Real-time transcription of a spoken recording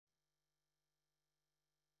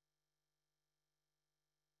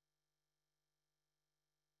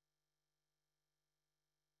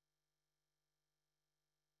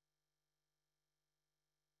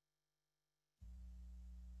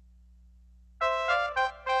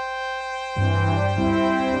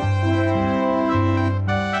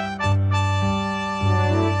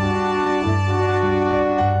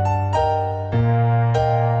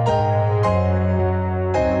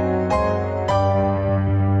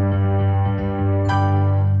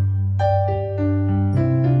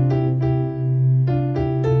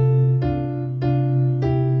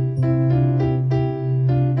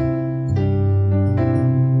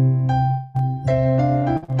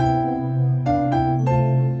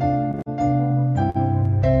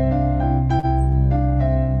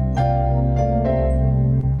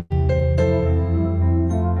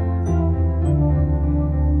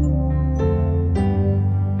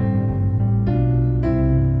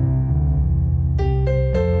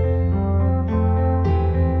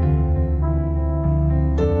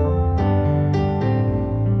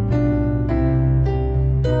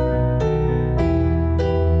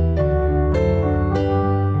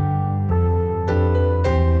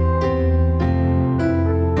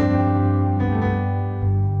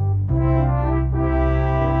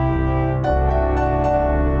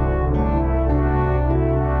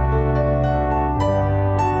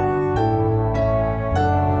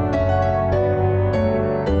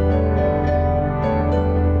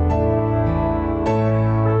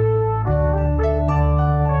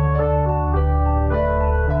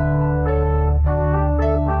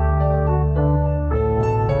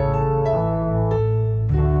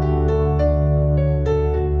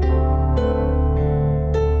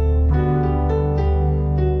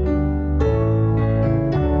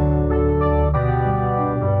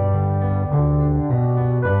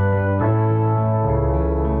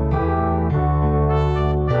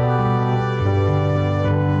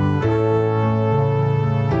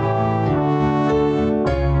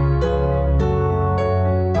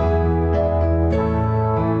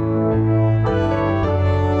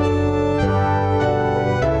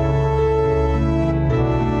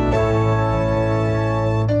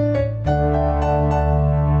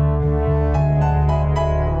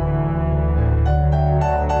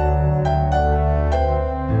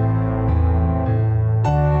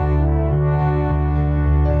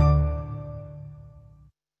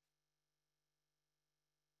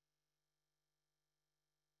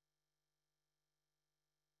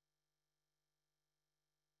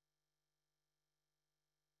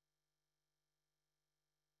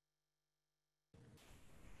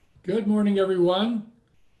Good morning, everyone.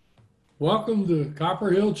 Welcome to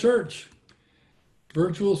Copper Hill Church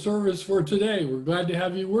virtual service for today. We're glad to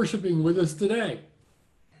have you worshiping with us today.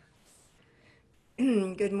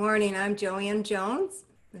 Good morning. I'm Joanne Jones.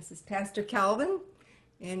 This is Pastor Calvin,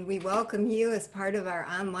 and we welcome you as part of our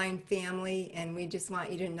online family. And we just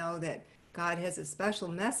want you to know that God has a special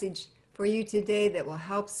message for you today that will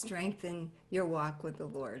help strengthen your walk with the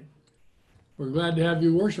Lord. We're glad to have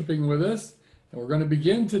you worshiping with us. And we're going to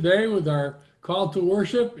begin today with our call to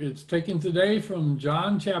worship. It's taken today from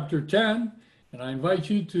John chapter 10, and I invite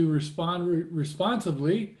you to respond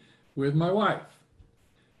responsively with my wife.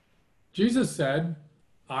 Jesus said,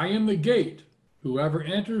 "I am the gate. Whoever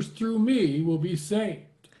enters through me will be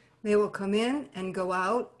saved. They will come in and go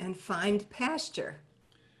out and find pasture.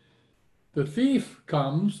 The thief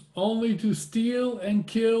comes only to steal and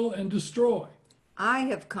kill and destroy. I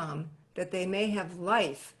have come that they may have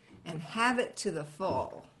life and have it to the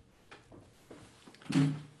full."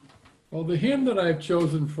 Well, the hymn that I've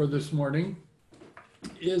chosen for this morning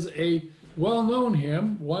is a well-known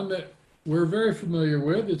hymn, one that we're very familiar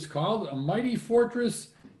with. It's called "A Mighty Fortress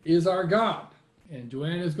is Our God." And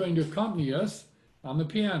Joanne is going to accompany us on the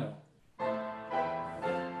piano.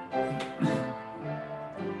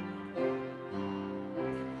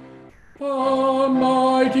 A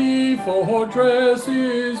mighty fortress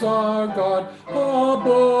is our God, a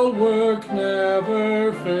bulwark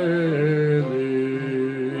never failing.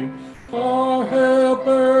 Our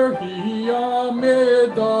helper he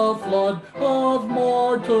amid the flood of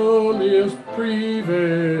mortal is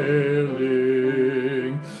prevailing.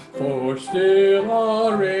 For still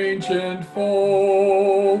our ancient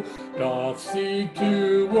foe doth seek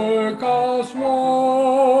to work us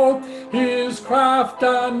woe. His craft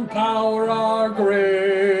and power are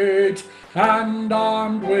great, and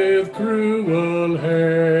armed with cruel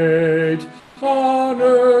hate. On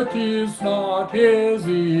earth is not his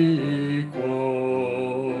equal.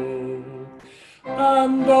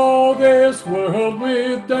 And though this world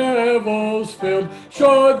with devils filled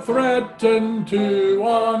should threaten to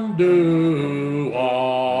undo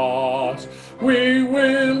us, we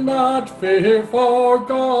will not fear, for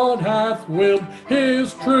God hath willed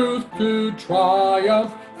his truth to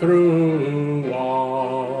triumph through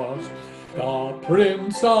us. The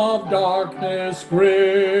Prince of Darkness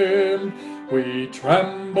grim, we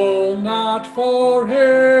tremble not for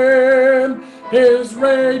him. His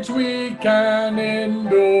rage we can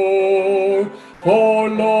endure, for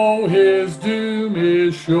lo, his doom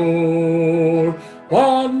is sure.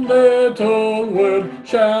 One little word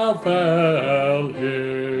shall fell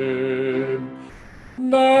him.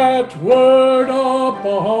 That word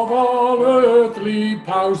above all earthly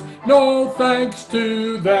powers, no thanks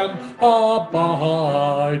to them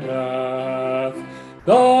abideth.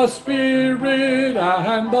 The Spirit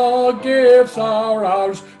and the gifts are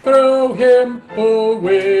ours through him who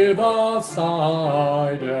with us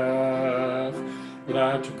sideth.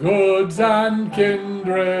 Let goods and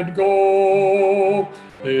kindred go,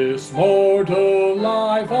 this mortal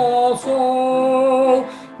life also.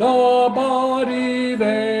 The body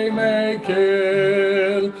they may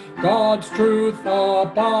kill, God's truth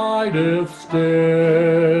abideth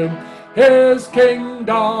still. His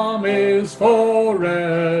kingdom is forever.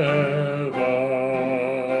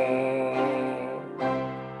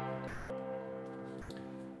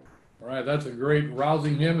 All right, that's a great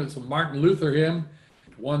rousing hymn. It's a Martin Luther hymn,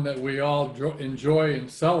 one that we all enjoy and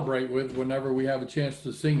celebrate with whenever we have a chance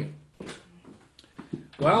to sing it.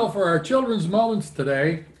 Well, for our children's moments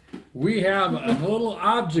today, we have a little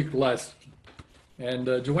object lesson, and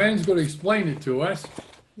Joanne's going to explain it to us.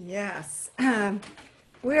 Yes.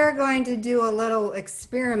 We're going to do a little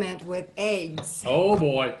experiment with eggs. Oh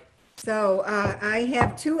boy. So I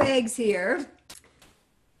have 2 eggs here.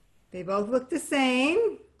 They both look the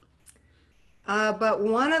same, but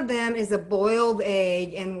one of them is a boiled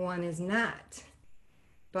egg and one is not.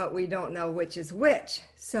 But we don't know which is which.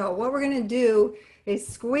 So what we're going to do is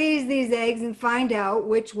squeeze these eggs and find out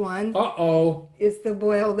which one is the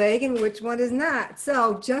boiled egg and which one is not.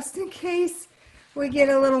 So just in case we get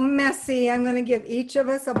a little messy, I'm going to give each of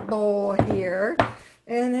us a bowl here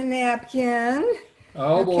and a napkin.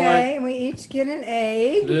 Oh boy. Okay, and we each get an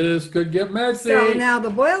egg. This could get messy. So now the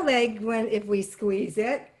boiled egg, if we squeeze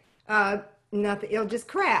it, nothing, it'll just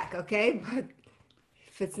crack, okay? But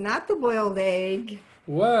if it's not the boiled egg,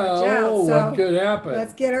 well, what could happen?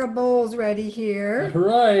 Let's get our bowls ready here.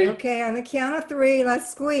 Right. Okay, on the count of 3, let's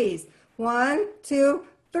squeeze. 1, 2,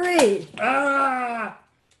 3. Ah!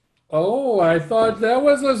 Oh, I thought that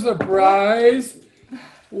was a surprise.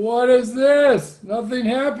 What is this? Nothing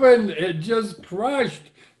happened. It just crushed.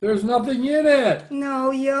 There's nothing in it. No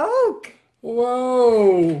yolk.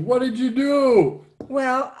 Whoa, what did you do?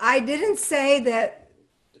 Well, I didn't say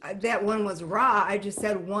that one was raw. I just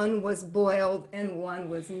said one was boiled and one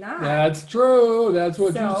was not. That's true. That's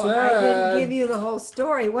what you So I didn't give said. you the whole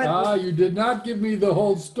story. Ah, you did not give me the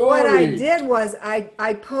whole What I story. did was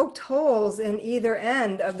I poked holes in either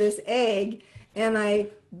end of this egg and I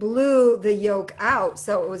blew the yolk out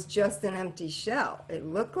so it was just an empty shell. It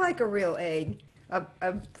looked like a real egg,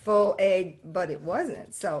 a full egg, but it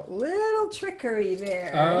wasn't. So little trickery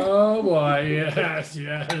there. Oh boy, yes,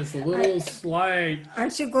 yes, a little slight.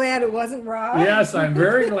 Aren't you glad it wasn't raw? Yes, I'm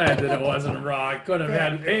very glad that it wasn't raw. I could have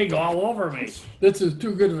had egg all over me. This is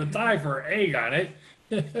too good of a tie for egg on it.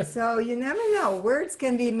 So you never know. Words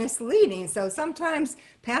can be misleading. So sometimes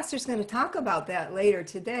Pastor's going to talk about that later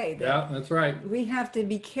today. That Yeah, that's right. we have to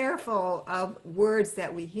be careful of words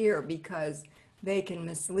that we hear because they can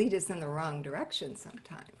mislead us in the wrong direction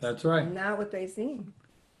sometimes. That's right. Not what they seem.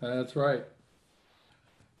 That's right.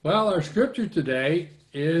 Well, our scripture today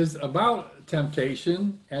is about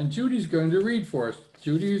temptation, and Judy's going to read for us.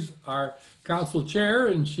 Judy's our council chair,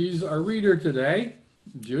 and she's our reader today.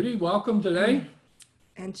 Judy, welcome today.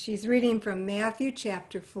 And she's reading from Matthew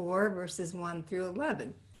chapter 4, verses 1 through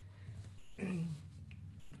 11.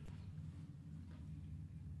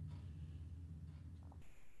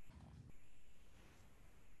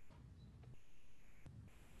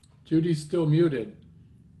 Judy's still muted.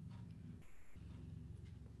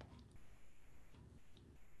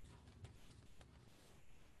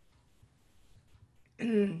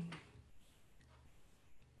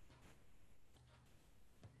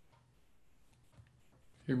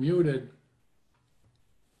 You're muted.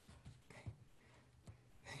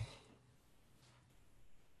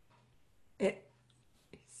 It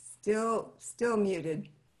still muted.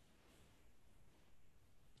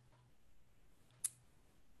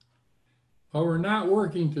 Oh, we're not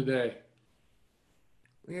working today.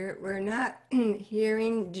 We're not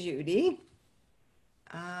hearing Judy.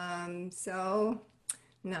 So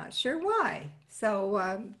not sure why.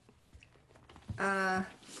 So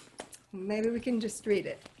maybe we can just read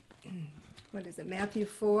it. What is it? Matthew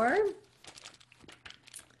 4.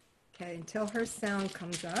 Okay, until her sound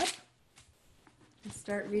comes up. Let's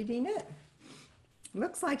start reading it.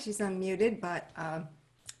 Looks like she's unmuted, but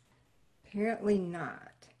apparently not.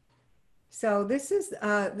 So this is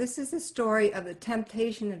the story of the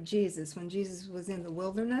temptation of Jesus when Jesus was in the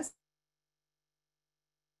wilderness.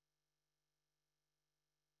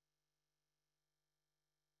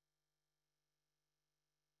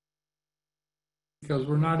 Because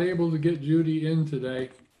we're not able to get Judy in today.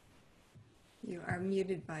 You are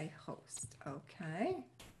muted by host. Okay.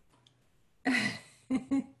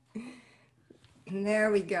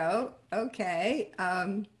 There we go. Okay.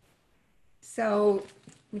 So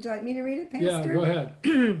would you like me to read it, Pastor? Yeah, go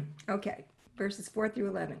ahead. Okay, verses 4 through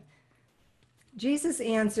 11. Jesus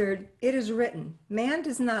answered, "It is written, man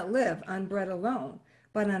does not live on bread alone,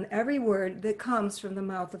 but on every word that comes from the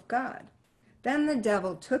mouth of God." Then the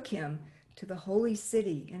devil took him to the holy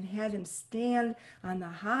city and had him stand on the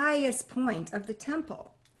highest point of the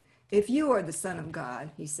temple. "If you are the Son of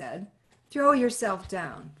God," he said, "throw yourself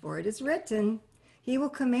down, for it is written, he will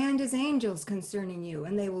command his angels concerning you,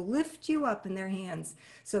 and they will lift you up in their hands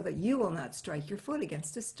so that you will not strike your foot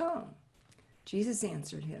against a stone." Jesus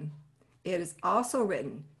answered him, "It is also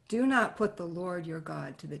written, do not put the Lord your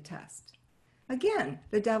God to the test." Again,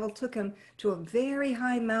 the devil took him to a very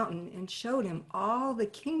high mountain and showed him all the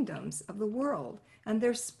kingdoms of the world and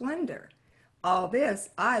their splendor. "All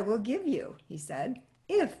this I will give you," he said,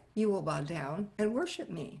 "if you will bow down and worship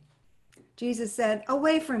me." Jesus said,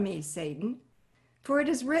 "Away from me, Satan. For it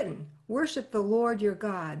is written, worship the Lord your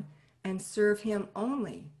God and serve him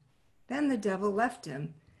only." Then the devil left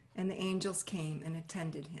him, and the angels came and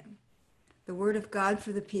attended him. The word of God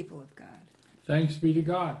for the people of God. Thanks be to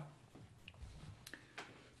God.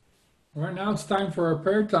 All right, now it's time for our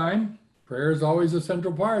prayer time. Prayer is always a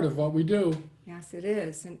central part of what we do. Yes, it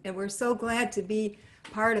is. And we're so glad to be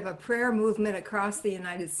part of a prayer movement across the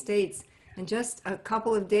United States. And just a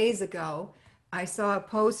couple of days ago, I saw a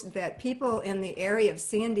post that people in the area of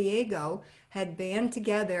San Diego had band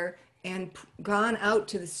together and gone out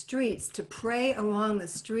to the streets to pray along the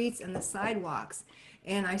streets and the sidewalks.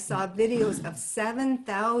 And I saw videos of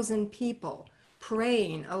 7,000 people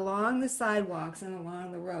praying along the sidewalks and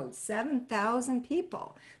along the roads. 7,000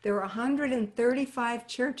 people. There were 135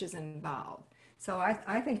 churches involved. So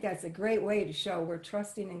I think that's a great way to show we're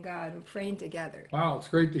trusting in God and praying together. Wow, it's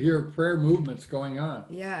great to hear prayer movements going on.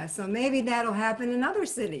 Yeah, so maybe that'll happen in other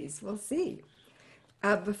cities. We'll see.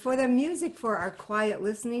 Before the music for our quiet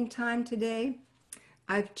listening time today,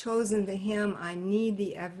 I've chosen the hymn, I Need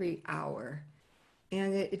Thee Every Hour.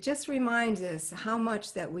 And it just reminds us how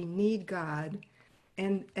much that we need God,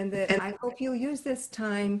 and that I hope you'll use this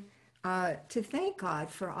time to thank God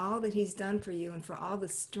for all that he's done for you and for all the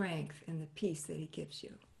strength and the peace that he gives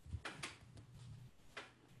you.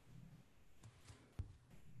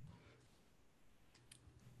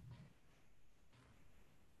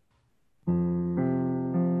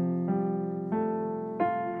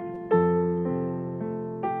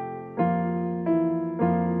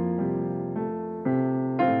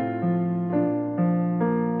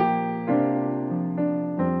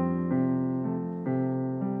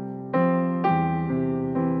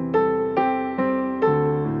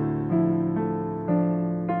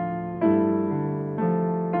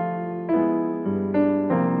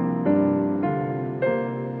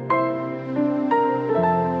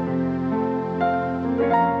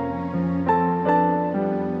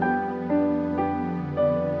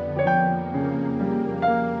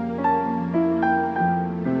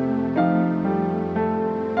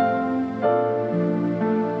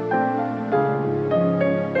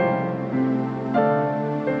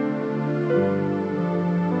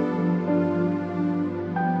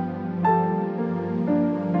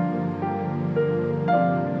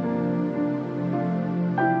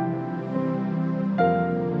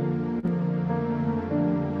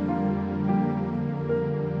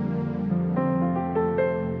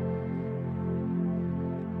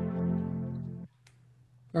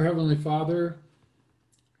 Our Heavenly Father,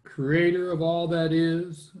 creator of all that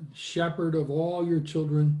is, shepherd of all your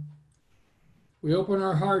children, we open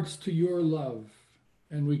our hearts to your love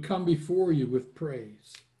and we come before you with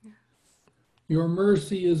praise. Your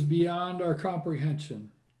mercy is beyond our comprehension,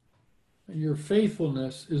 and your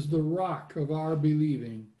faithfulness is the rock of our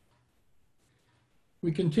believing.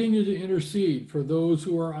 We continue to intercede for those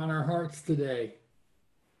who are on our hearts today.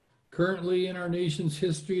 Currently in our nation's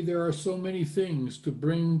history, there are so many things to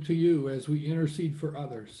bring to you as we intercede for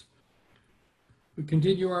others. We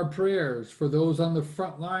continue our prayers for those on the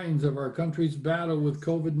front lines of our country's battle with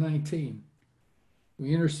COVID-19.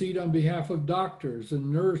 We intercede on behalf of doctors and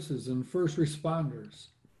nurses and first responders.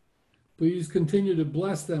 Please continue to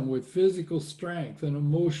bless them with physical strength and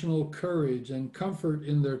emotional courage and comfort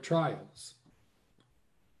in their trials.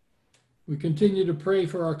 We continue to pray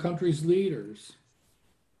for our country's leaders.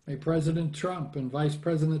 May President Trump and Vice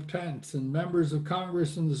President Pence and members of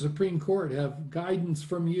Congress and the Supreme Court have guidance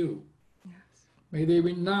from you. Yes. May they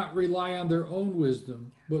not rely on their own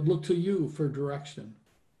wisdom, but look to you for direction.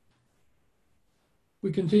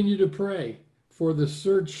 We continue to pray for the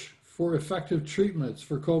search for effective treatments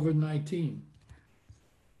for COVID-19.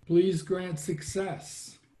 Please grant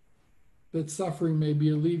success that suffering may be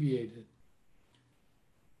alleviated.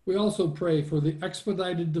 We also pray for the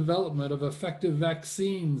expedited development of effective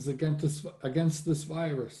vaccines against this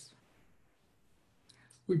virus.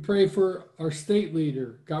 We pray for our state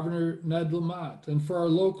leader, Governor Ned Lamont, and for our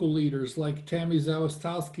local leaders like Tammy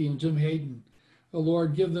Zawistowski and Jim Hayden. Oh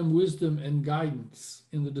Lord, give them wisdom and guidance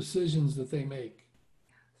in the decisions that they make.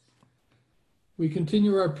 We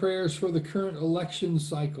continue our prayers for the current election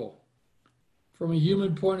cycle. From a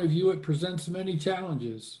human point of view, it presents many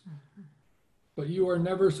challenges. But you are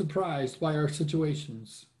never surprised by our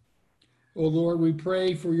situations. O Lord, we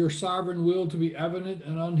pray for your sovereign will to be evident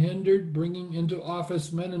and unhindered, bringing into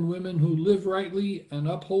office men and women who live rightly and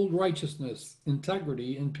uphold righteousness,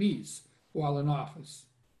 integrity, and peace while in office.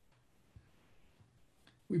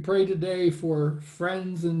 We pray today for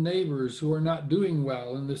friends and neighbors who are not doing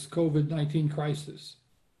well in this COVID-19 crisis.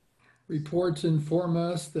 Reports inform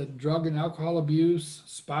us that drug and alcohol abuse,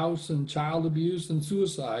 spouse and child abuse, and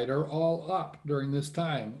suicide are all up during this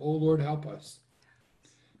time. Oh Lord, help us.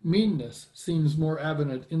 Meanness seems more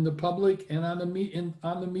evident in the public and on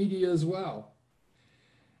the media as well.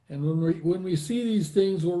 And when we see these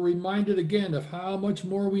things, we're reminded again of how much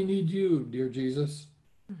more we need you, dear Jesus.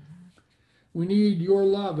 We need your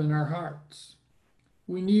love in our hearts.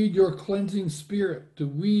 We need your cleansing spirit to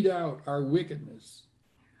weed out our wickedness.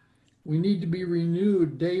 We need to be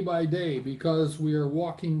renewed day by day because we are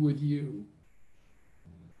walking with you.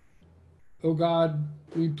 Oh God,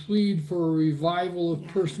 we plead for a revival of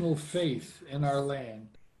personal faith in our land.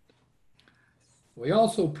 We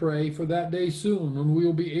also pray for that day soon when we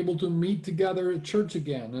will be able to meet together at church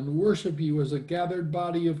again and worship you as a gathered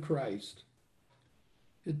body of Christ.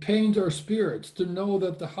 It pains our spirits to know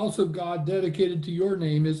that the house of God dedicated to your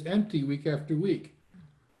name is empty week after week.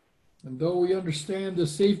 And though we understand the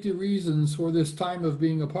safety reasons for this time of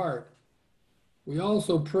being apart, we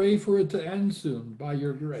also pray for it to end soon by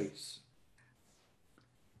your grace.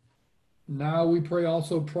 now we pray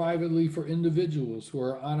also privately for individuals who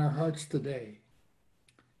are on our hearts today.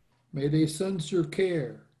 May they sense your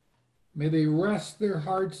care. May they rest their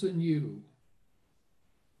hearts in you.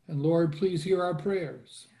 And Lord, please hear our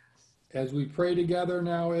prayers as we pray together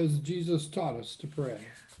now as Jesus taught us to pray.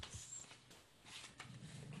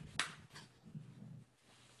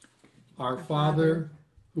 Our Father,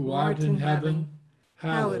 who art in heaven,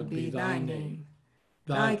 hallowed be thy name.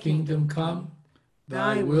 Thy kingdom come,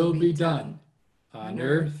 thy will be done, on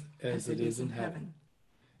earth as it is in heaven.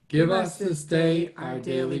 Give us this day our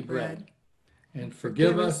daily bread, and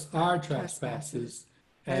forgive us our trespasses,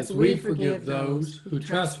 as we forgive those who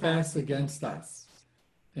trespass against us.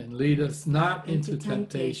 And lead us not into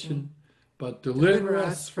temptation, but deliver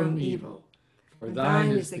us from evil. For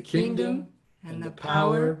thine is the kingdom, and the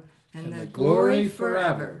power, and the glory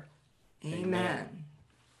forever. Amen.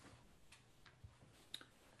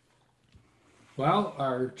 Well,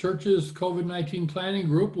 our church's COVID-19 planning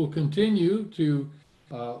group will continue to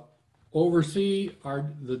oversee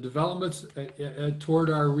the developments toward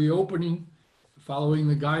our reopening following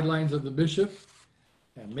the guidelines of the bishop.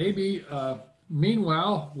 And maybe,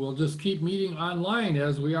 meanwhile, we'll just keep meeting online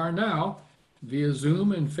as we are now via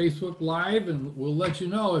Zoom and Facebook Live, and we'll let you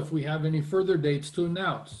know if we have any further dates to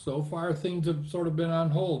announce. So far, things have sort of been on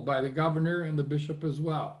hold by the governor and the bishop as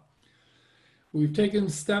well. We've taken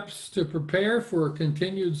steps to prepare for a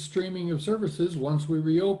continued streaming of services once we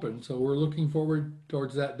reopen, so we're looking forward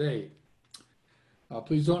towards that day.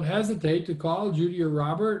 Please don't hesitate to call Judy or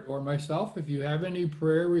Robert or myself if you have any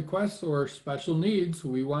prayer requests or special needs.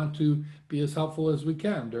 We want to be as helpful as we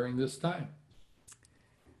can during this time.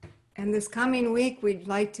 And this coming week, we'd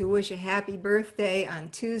like to wish a happy birthday on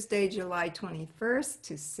Tuesday, July 21st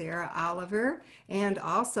to Sarah Oliver and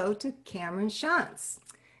also to Cameron Shantz.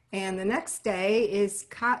 And the next day is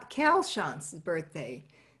Cal Shantz's birthday.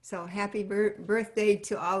 So happy birthday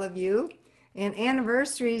to all of you. And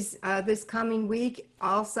anniversaries this coming week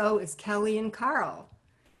also is Kelly and Carl.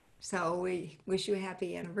 So we wish you a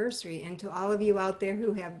happy anniversary. And to all of you out there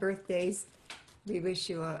who have birthdays, we wish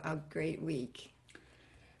you a great week.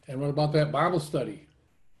 And what about that Bible study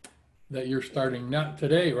that you're starting not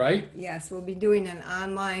today, right? Yes, we'll be doing an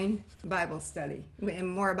online Bible study, and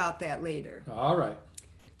more about that later. All right.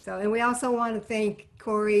 So, and we also want to thank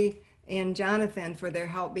Corey and Jonathan for their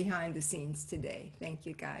help behind the scenes today. Thank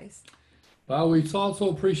you, guys. Well, we also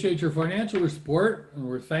appreciate your financial support, and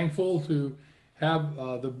we're thankful to have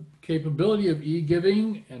the capability of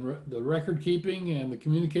e-giving and the record keeping and the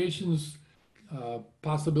communications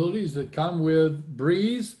possibilities that come with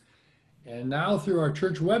Breeze. And now through our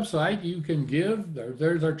church website, you can give.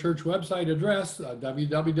 There's our church website address,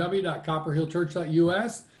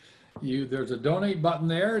 www.copperhillchurch.us. There's a donate button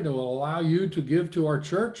there that will allow you to give to our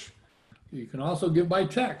church. You can also give by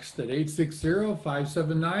text at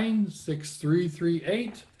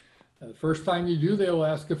 860-579-6338. The first time you do, they'll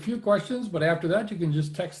ask a few questions, but after that, you can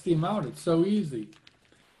just text the amount. It's so easy.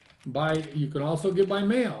 You can also give by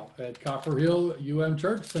mail at Copper Hill UM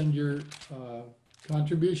Church. Send your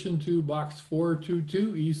contribution to Box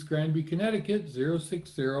 422, East Granby, Connecticut,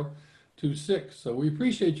 06026. So we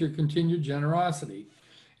appreciate your continued generosity.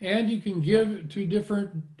 And you can give to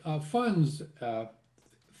different funds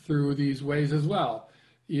through these ways as well,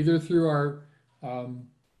 either through our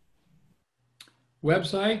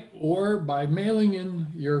website or by mailing in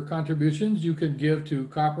your contributions. You can give to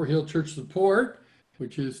Copper Hill Church Support,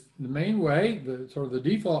 which is the main way, sort of the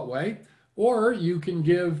default way, or you can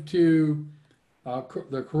give to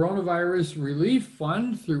the Coronavirus Relief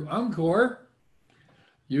Fund through UMCOR.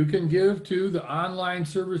 You can give to the Online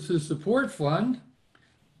Services Support Fund,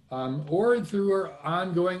 or through our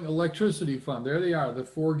ongoing electricity fund. There they are, the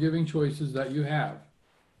 4 giving choices that you have.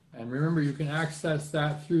 And remember, you can access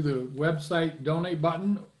that through the website donate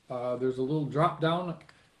button. There's a little drop down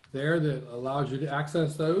there that allows you to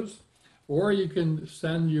access those. Or you can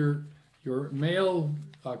send your mail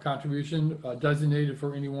contribution designated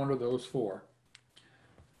for any one of those 4.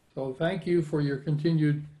 So thank you for your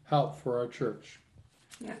continued help for our church.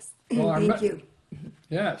 Yes, Well, thank you.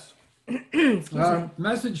 Yes. Our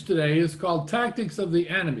message today is called Tactics of the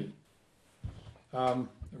Enemy.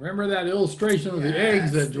 Remember that illustration of the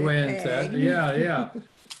eggs that Joanne said? Yeah.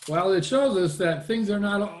 Well, it shows us that things are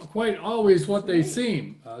not quite always what they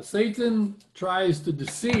seem. Satan tries to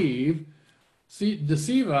deceive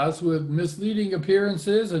us with misleading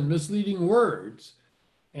appearances and misleading words.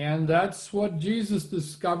 And that's what Jesus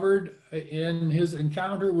discovered in his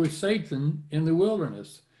encounter with Satan in the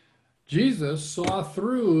wilderness. Jesus saw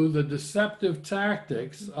through the deceptive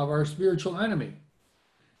tactics of our spiritual enemy.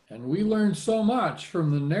 And we learn so much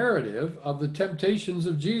from the narrative of the temptations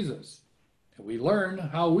of Jesus. And we learn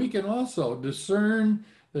how we can also discern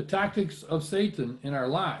the tactics of Satan in our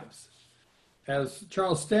lives. As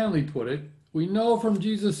Charles Stanley put it, we know from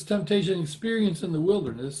Jesus' temptation experience in the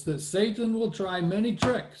wilderness that Satan will try many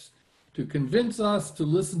tricks to convince us to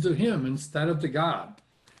listen to him instead of to God.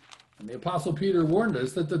 And the Apostle Peter warned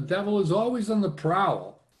us that the devil is always on the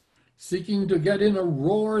prowl, seeking to get in a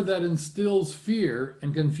roar that instills fear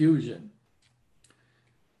and confusion.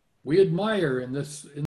 We admire in